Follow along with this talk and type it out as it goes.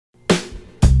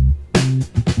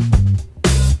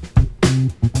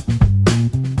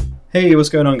Hey, what's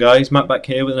going on guys? Matt back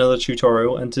here with another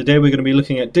tutorial, and today we're going to be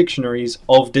looking at dictionaries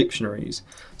of dictionaries.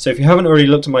 So if you haven't already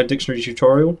looked at my dictionary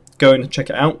tutorial, go and check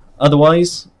it out.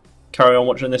 Otherwise, carry on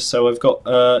watching this. So I've got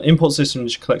import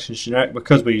systems collections generic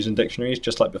because we're using dictionaries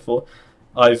just like before.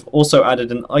 I've also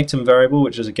added an item variable,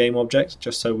 which is a game object,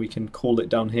 just so we can call it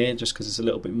down here just because it's a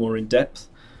little bit more in depth.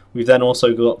 We've then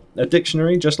also got a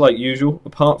dictionary just like usual,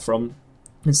 apart from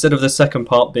instead of the second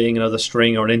part being another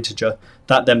string or an integer,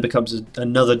 that then becomes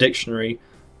another dictionary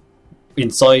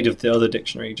inside of the other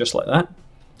dictionary, just like that.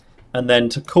 And then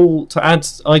to add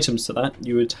items to that,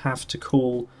 you would have to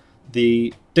call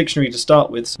the dictionary to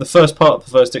start with. So the first part of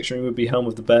the first dictionary would be helm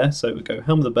of the bear, so it would go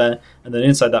helm of the bear, and then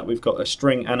inside that we've got a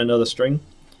string and another string.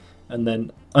 And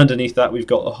then underneath that we've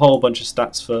got a whole bunch of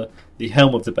stats for the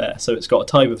helm of the bear. So it's got a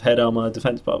type of head armor,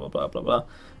 defense, blah blah blah blah blah,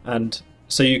 and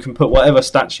so you can put whatever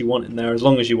stats you want in there as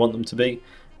long as you want them to be,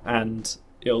 and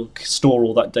it'll store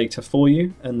all that data for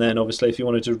you. And then obviously if you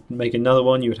wanted to make another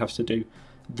one, you would have to do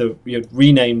you'd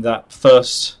rename that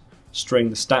first string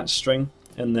the stats string,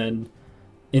 and then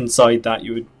inside that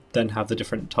you would then have the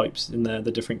different types in there,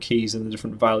 the different keys and the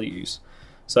different values.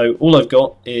 So all I've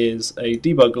got is a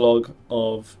debug log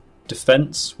of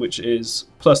defense, which is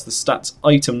plus the stats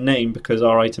item name because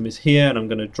our item is here, and I'm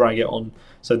going to drag it on.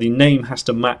 So the name has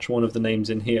to match one of the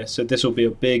names in here. So this will be a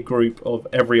big group of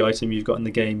every item you've got in the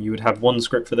game. You would have one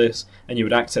script for this, and you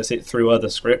would access it through other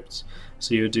scripts.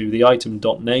 So you would do the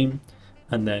item.name,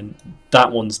 and then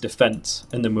that one's defense,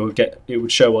 and then it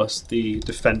would show us the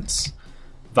defense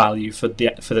value for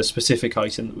the specific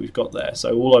item that we've got there.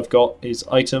 So all I've got is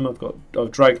item.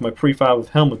 I've dragged my prefab of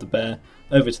helm of the bear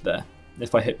over to there.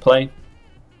 If I hit play,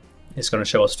 it's going to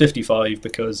show us 55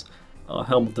 because our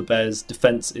helm of the bear's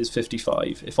defense is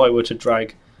 55. If I were to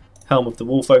drag helm of the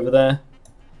wolf over there,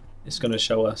 it's going to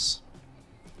show us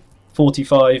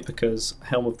 45 because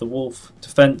helm of the wolf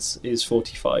defense is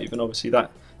 45. And obviously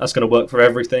that's going to work for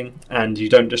everything, and you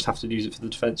don't just have to use it for the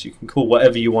defense. You can call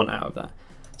whatever you want out of that.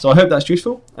 So I hope that's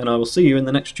useful, and I will see you in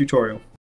the next tutorial.